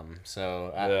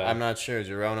 So I'm not sure.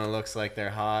 Girona looks like they're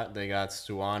hot. They got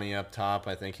Stuani up top.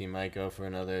 I think he might go for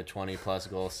another 20-plus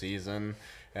goal season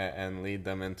and lead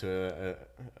them into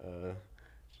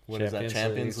a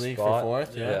Champions League for spot.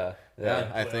 fourth. Yeah.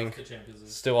 Yeah, I Playoff think to Champions League.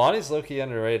 Stuani's low-key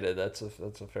underrated. That's a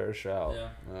fair shout.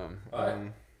 Yeah.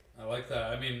 I like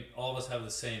that. I mean, all of us have the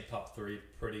same top three,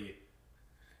 pretty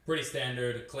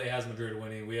standard. Clay has Madrid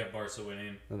winning. We have Barca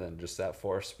winning. And then just that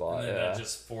fourth spot. And then Yeah. that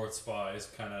just fourth spot is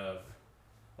kind of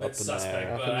Up it's in the suspect,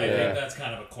 air. but Up in I the think air. that's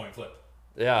kind of a coin flip.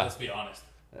 Yeah. Let's be honest.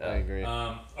 I agree.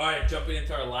 All right, jumping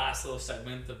into our last little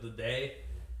segment of the day,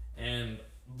 and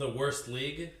the worst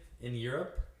league in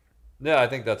Europe. Yeah, I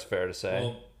think that's fair to say.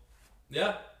 Well,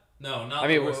 yeah, no, not. I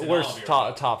the mean, worst in worst all of top-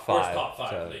 Europe. top Worst five, top five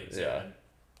so, leagues. yeah. Yeah, and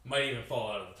might even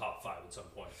fall out of the top five at some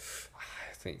point.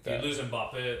 I think If you that lose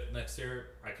Mbappe next year,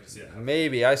 I can see that.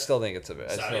 maybe. I still think it's a bit.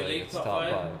 I Saudi still think League it's top top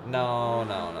five? five.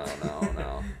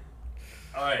 No.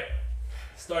 All right,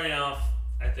 starting off,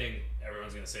 I think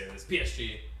everyone's gonna say this.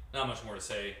 PSG, not much more to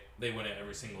say. They win it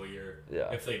every single year.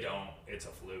 Yeah. If they don't, it's a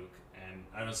fluke, and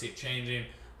I don't see it changing.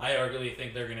 I arguably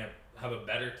think they're gonna have a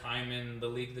better time in the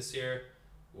league this year.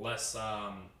 Less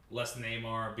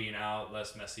Neymar being out,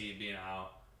 less Messi being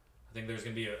out. I think there's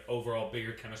gonna be an overall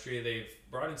bigger chemistry. They've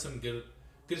brought in some good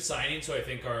signings, so I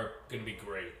think are gonna be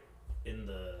great in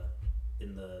the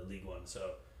League One.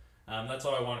 So that's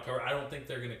all I want to cover. I don't think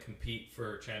they're gonna compete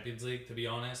for Champions League, to be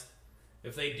honest.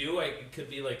 If they do, it could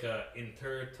be like a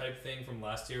Inter type thing from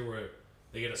last year where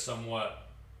they get a somewhat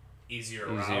easier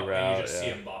route, and you just see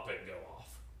Mbappe go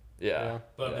off. Yeah.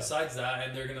 But besides that,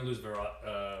 and they're gonna lose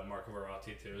Marco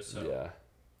Verratti too. So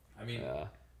I mean,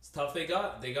 it's tough. They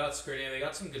got Skriniar. They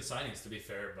got some good signings, to be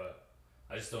fair, but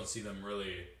I just don't see them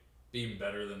really being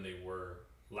better than they were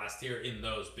last year in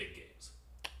those big games.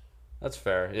 That's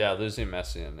fair. Yeah, losing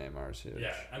Messi and Neymar is huge.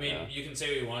 Yeah, I mean, you can say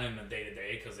what you want in the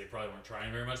day-to-day because they probably weren't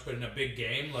trying very much, but in a big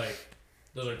game, like,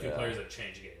 those are two players that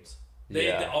change games.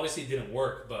 They obviously didn't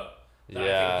work, but I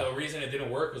think the reason it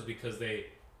didn't work was because they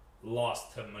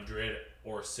lost to Madrid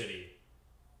or City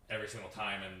every single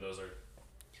time, and those are...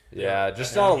 Yeah,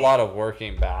 just not a lot of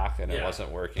working back, and it wasn't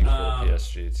working for the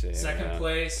PSG team. Second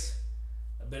place,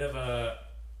 a bit of a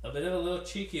little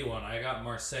cheeky one. I got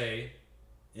Marseille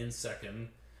in second.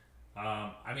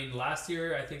 I mean, last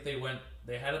year I think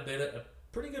they had a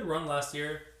pretty good run last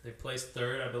year. They placed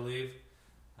third, I believe.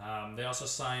 They also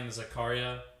signed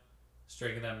Zakaria,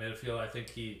 striking that midfield. I think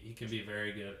he can be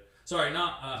very good. Sorry,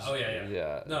 not.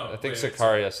 Yeah. No, I think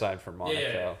Zakaria signed for Monaco.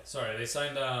 Yeah. Sorry, they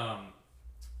signed.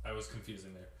 I was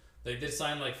confusing there. They did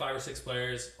sign like 5 or 6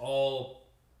 players, all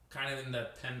kind of in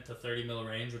that 10 to 30 mil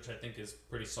range, which I think is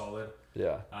pretty solid.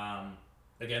 Yeah.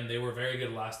 Again, they were very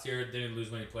good last year. Didn't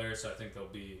lose many players, so I think they'll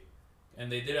be.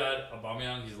 And they did add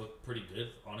Aubameyang. He's looked pretty good,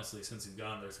 honestly, since he's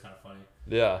gone. That's kind of funny.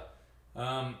 Yeah.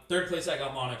 Third place, I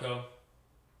got Monaco.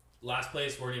 Last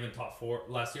place weren't even top 4.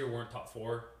 Last year weren't top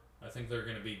 4. I think they're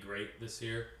going to be great this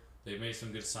year. They made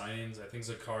some good signings. I think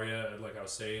Zakaria, like I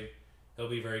was saying,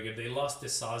 he'll be very good. They lost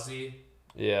Disasi.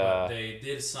 Yeah. But they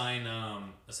did sign a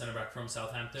center back from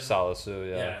Southampton. Salisu,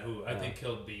 yeah. Yeah, who I think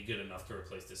he'll be good enough to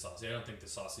replace Disasi. I don't think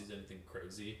Disasi's anything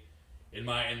crazy, in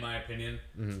my opinion.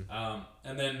 Mm-hmm.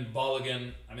 And then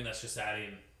Balogun, I mean, that's just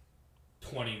adding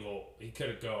 20 goals. He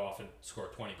could go off and score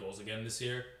 20 goals again this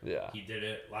year. Yeah. He did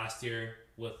it last year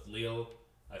with Lille.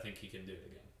 I think he can do it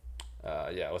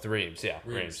again. Yeah, with Reims. Yeah,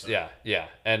 Reims. Yeah.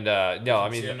 And no, I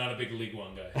mean, I'm not a big League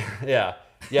One guy.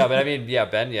 yeah, but I mean,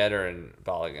 Ben Yedder and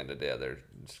Balogun today, they're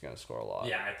just gonna score a lot.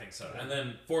 Yeah, I think so. And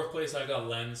then fourth place, I got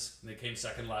Lens. They came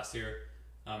second last year.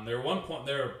 They were 1 point.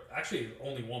 They're actually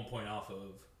only 1 point off of.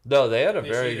 No, they had a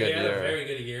very good year. They had a very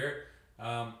good year.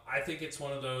 I think it's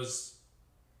one of those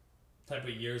type of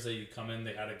years that you come in.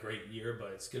 They had a great year,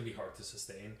 but it's gonna be hard to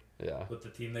sustain. Yeah. With the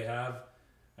team they have,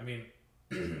 I mean,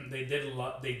 they did a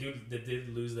lot. They did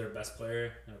lose their best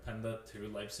player, Penda, to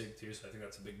Leipzig too. So I think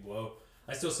that's a big blow.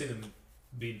 I still see them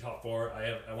being top 4.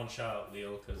 I want to shout out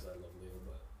Lille because I love Lille,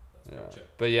 but that's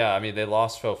But yeah, I mean, they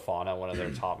lost Fofana, one of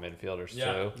their top midfielders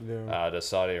too, to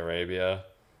Saudi Arabia.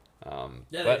 They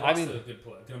but lost I mean, a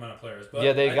good amount of players. But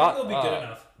yeah, they I got think they'll be good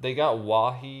enough. They got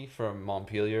Wahi from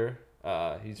Montpellier.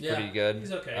 He's pretty good.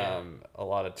 He's okay. A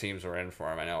lot of teams were in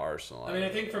for him. I know Arsenal. I mean, I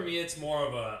think for me, it's more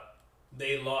of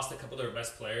they lost a couple of their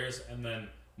best players, and then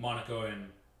Monaco and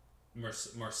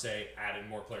Marseille added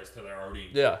more players to their already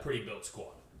pretty built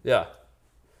squad. Yeah.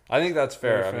 I think that's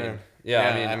fair. Very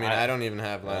fair. I mean, I don't even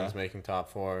have Lens making top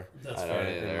 4. That's fair.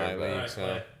 In my league.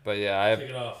 So. But yeah,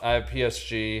 I have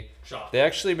PSG. Shock. They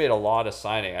actually made a lot of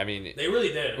signing. I mean, they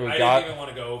really did. I didn't even want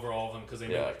to go over all of them because they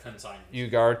made like 10 signings.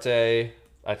 Ugarte,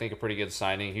 I think a pretty good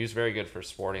signing. He was very good for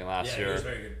Sporting last year. Yeah, he was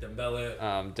very good.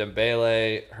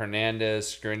 Dembele, Hernandez,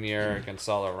 Skriniar,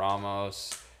 Gonzalo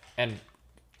Ramos, and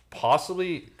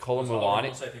possibly Kolomuani.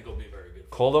 I think will be very good.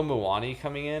 Kolomuani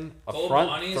coming in. A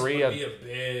front three of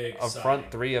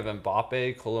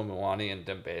Mbappe, Kolomuani, and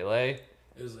Dembele.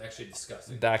 It was actually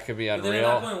disgusting. That could be unreal. But then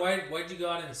at that point, why'd you go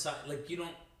out and sign? Like, you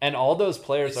don't. And all those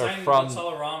players are from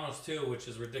Gonzalo Ramos too, which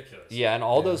is ridiculous. Yeah, and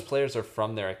all those players are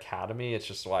from their academy. It's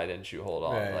just why didn't you hold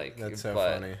on? Right, like that's so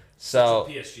funny. So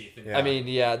it's a PSG thing. Yeah. I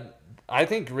mean, I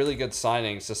think really good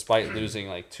signings despite losing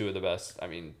like two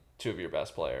of your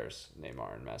best players,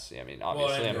 Neymar and Messi. I mean,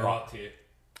 obviously, Verratti.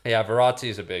 Yeah, Verratti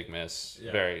is a big miss.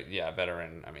 Yeah.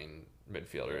 Veteran. I mean,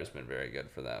 midfielder has been very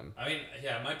good for them. I mean,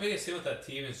 my biggest thing with that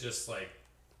team is just like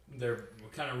they're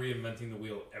kind of reinventing the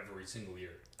wheel every single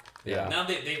year. Yeah. Now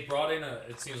they brought in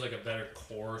it seems like a better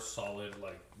core, solid,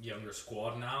 like younger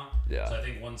squad now. Yeah. So I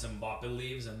think once Mbappe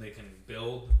leaves and they can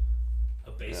build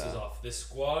a basis off this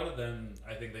squad, then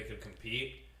I think they could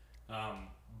compete.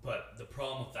 But the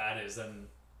problem with that is then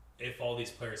if all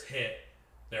these players hit,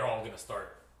 they're all gonna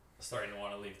starting to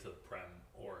want to leave to the Prem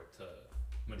or to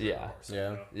Madrid or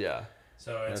something. Yeah.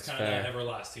 So it's kind of an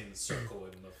everlasting circle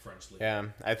in the French league. Yeah,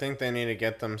 I think they need to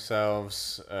get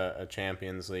themselves a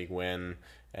Champions League win,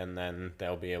 and then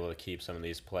they'll be able to keep some of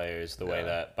these players the way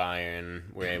that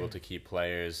Bayern were able to keep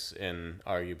players in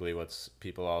arguably what's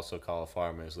people also call a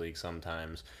Farmers League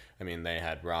sometimes. I mean, they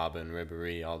had Robin,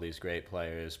 Ribéry, all these great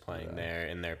players playing there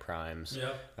in their primes.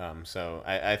 Yeah. So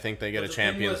I think they get a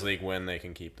Champions League win, they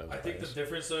can keep those players. I think the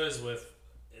difference, though, is with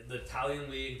the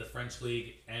Italian league, the French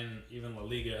league, and even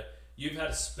LaLiga, you've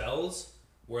had spells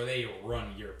where they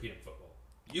run European football.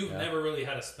 You've never really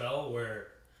had a spell where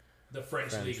the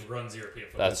French league runs European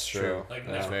football. That's true. Like,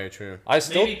 That's very true.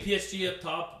 Maybe PSG up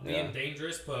top being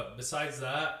dangerous, but besides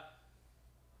that,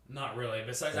 not really.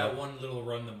 Besides that one little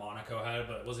run that Monaco had,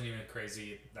 but it wasn't even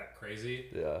crazy.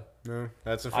 Yeah. No,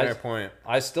 that's a fair point.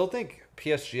 I still think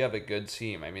PSG have a good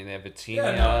team. I mean, they have a team.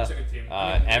 Yeah, no, it's a good team.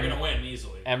 They're going to win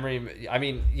easily. Emery, I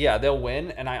mean, yeah, they'll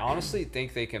win, and I honestly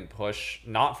think they can push,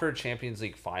 not for a Champions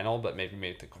League final, but maybe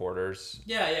make the quarters.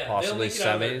 Yeah. Possibly they'll make it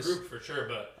out of their semis. group for sure,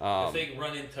 but if they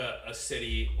run into a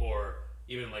City or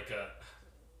even like I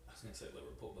was going to say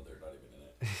Liverpool, but they're not even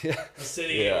in it. A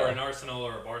City or an Arsenal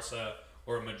or a Barca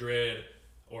or a Madrid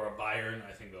or a Bayern,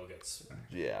 I think they'll get.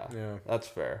 Yeah, that's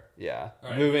fair. Yeah.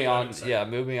 Right, moving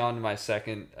on to my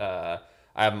second.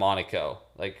 I have Monaco.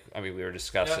 Like, I mean, we were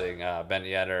discussing Ben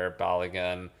Yedder,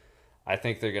 Balogun. I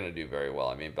think they're going to do very well.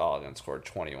 I mean, Balogun scored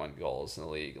 21 goals in the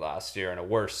league last year, and a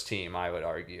worse team, I would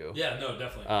argue. Yeah, no,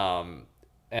 definitely.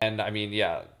 And I mean,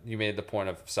 you made the point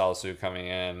of Salisu coming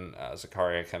in,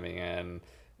 Zakaria coming in.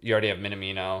 You already have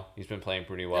Minamino. He's been playing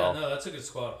pretty well. Yeah, no, that's a good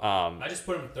squad. I just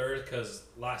put him third because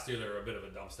last year they were a bit of a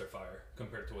dumpster fire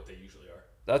compared to what they usually are.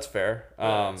 That's fair.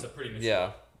 It's a pretty good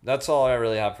squad. That's all I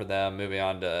really have for them. Moving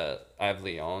on to, I have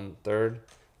Lyon third.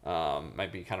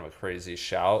 Might be kind of a crazy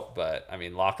shout, but I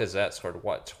mean, Lacazette scored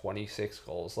 26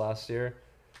 goals last year.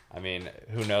 I mean,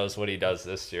 who knows what he does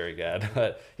this year again,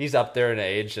 but he's up there in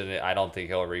age, and I don't think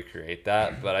he'll recreate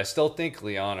that. But I still think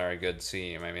Lyon are a good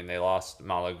team. I mean, they lost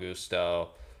Malo Gusto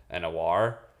and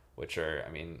Awar, which are,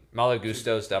 I mean, Malo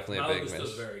Gusto is definitely a big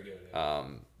miss. Very good. Yeah.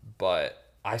 But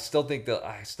I still think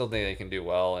they can do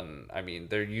well, and I mean,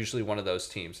 they're usually one of those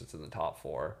teams that's in the top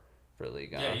 4 for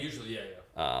Ligue 1. Yeah, usually,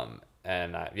 yeah.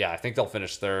 And I think they'll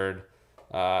finish third.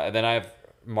 And then I have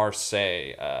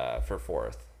Marseille for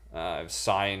fourth. I've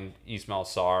signed Ismail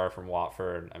Sarr from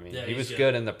Watford. I mean, he was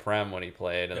good in the Prem when he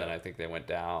played, and then I think they went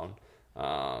down.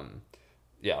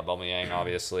 Aubameyang,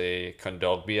 obviously.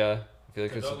 Kondogbia, I feel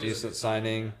like it's a decent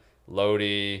signing.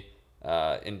 Lodi,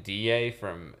 Ndiaye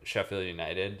from Sheffield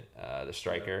United, the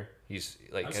striker. He's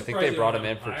like, I think they brought him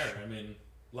in for. I mean,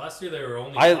 last year they were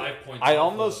only 5 points. I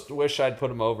almost wish I'd put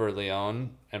him over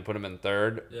Lyon and put him in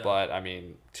third, but I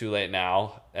mean, too late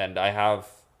now. And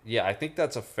I think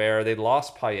that's a fair. They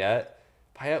lost Payet.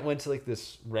 Payet went to like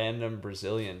this random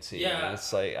Brazilian team. Yeah, and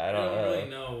it's like I don't really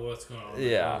know what's going on.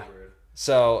 Yeah.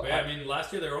 So I mean,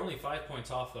 last year they were only 5 points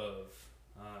off of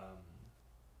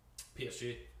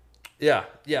PSG.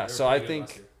 Yeah. So I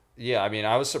think, I mean,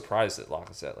 I was surprised that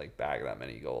Lacazette like bagged that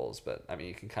many goals, but I mean,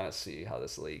 you can kind of see how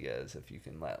this league is if you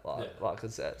can let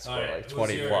Lacazette score like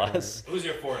 20 plus. Who's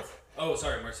your fourth? Oh,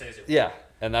 sorry, Marseille's your fourth. Yeah,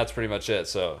 and that's pretty much it.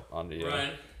 So on to you.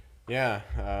 Ryan. Yeah,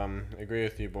 agree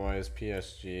with you boys.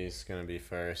 PSG is going to be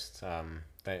first.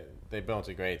 They built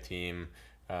a great team,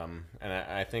 and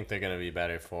I think they're going to be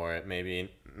better for it.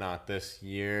 Maybe not this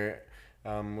year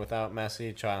without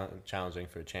Messi challenging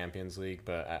for Champions League,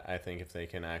 but I think if they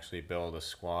can actually build a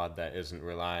squad that isn't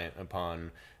reliant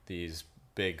upon these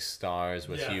big stars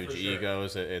with huge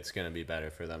egos, it's going to be better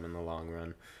for them in the long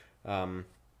run.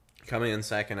 Coming in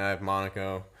second, I have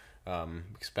Monaco.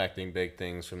 Expecting big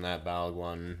things from that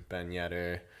Balogun, Ben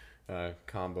Yedder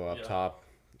combo up top.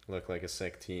 Look like a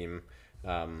sick team.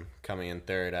 Coming in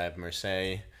third, I have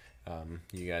Marseille.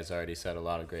 You guys already said a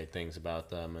lot of great things about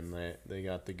them, and they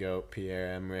got the GOAT,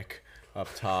 Pierre-Emerick, up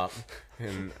top.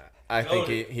 And I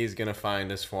think he's going to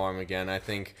find his form again. I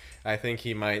think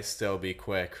he might still be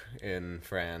quick in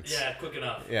France. Yeah, quick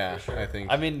enough. Yeah, for sure. I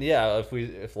think. I mean, if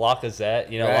Lacazette,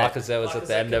 Lacazette was at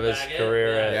the end of his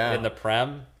career in the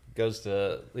Prem. Goes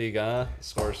to Ligue 1,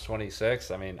 scores 26.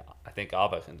 I mean, I think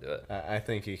Abba can do it. I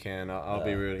think he can. I'll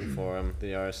be rooting for him,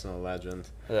 the Arsenal legend.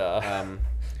 Yeah.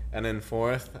 And then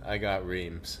fourth, I got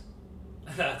Reims.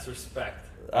 That's respect.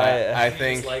 I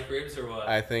think like Reims or what?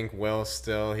 I think Will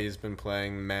still. He's been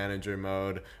playing manager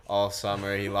mode all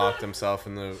summer. He locked himself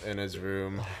in his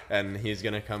room, and he's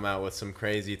gonna come out with some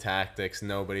crazy tactics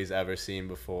nobody's ever seen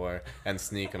before and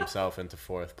sneak himself into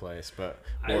fourth place. But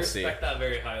we'll see. I respect that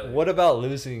very highly. What about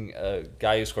losing a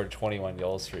guy who scored 21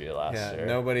 goals for you last year?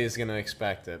 Nobody's gonna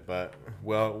expect it, but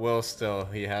Will still.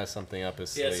 He has something up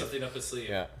his sleeve. He has something up his sleeve.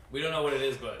 Yeah. We don't know what it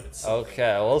is, but it's something.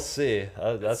 Okay, we'll see.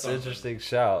 That's an interesting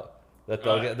shout. That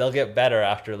they'll get better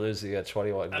after losing a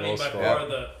 21 goal score.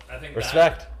 I think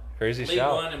respect. Crazy League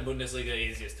shout. 1 and Bundesliga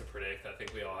easiest to predict. I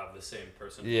think we all have the same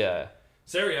person. Yeah.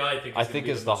 Serie A, I think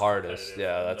is the hardest.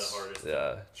 Yeah, that's the hardest.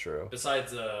 Yeah, true.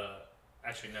 Besides,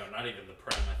 actually no, not even the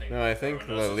Prem. I think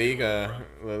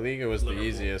LaLiga was the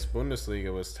easiest.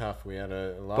 Bundesliga was tough. We had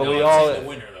a lot. But we all the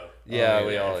winner though. Yeah,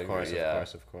 we all of course, agree.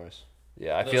 Of course.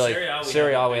 Yeah, I feel like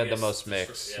Serie A we had the most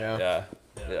mix. Yeah.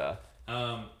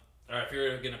 All right, if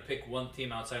you're gonna pick one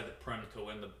team outside of the Prem to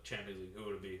win the Champions League, who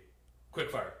would it be?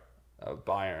 Quick fire.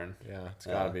 Bayern. Yeah, it's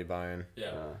got to be Bayern.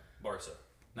 Yeah, Barca.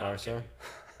 No, Barca?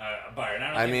 Bayern.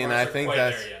 I mean, Barca I think quite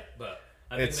that's- there yet, but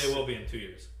I think they will be in 2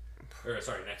 years. Or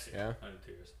sorry, next year. Yeah. Not in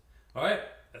 2 years. All right,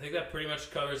 I think that pretty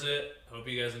much covers it. Hope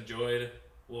you guys enjoyed.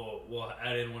 We'll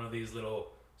add in one of these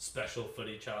little special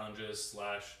footy challenges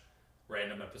 /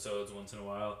 random episodes once in a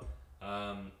while.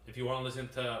 If you want to listen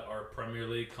to our Premier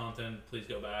League content, please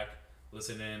go back,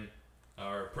 listen in.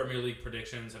 Our Premier League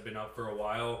predictions have been up for a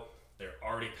while. They're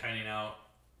already panning out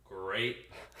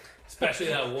great. Especially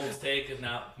that Wolves take. And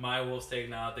now my Wolves take,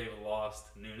 now that they've lost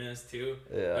Nunes too.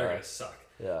 Yeah. They're going to suck.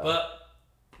 Yeah. But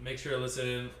make sure to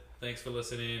listen. Thanks for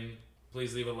listening.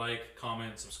 Please leave a like,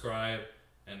 comment, subscribe,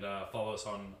 and follow us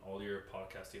on all your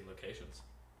podcasting locations.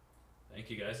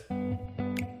 Thank you, guys.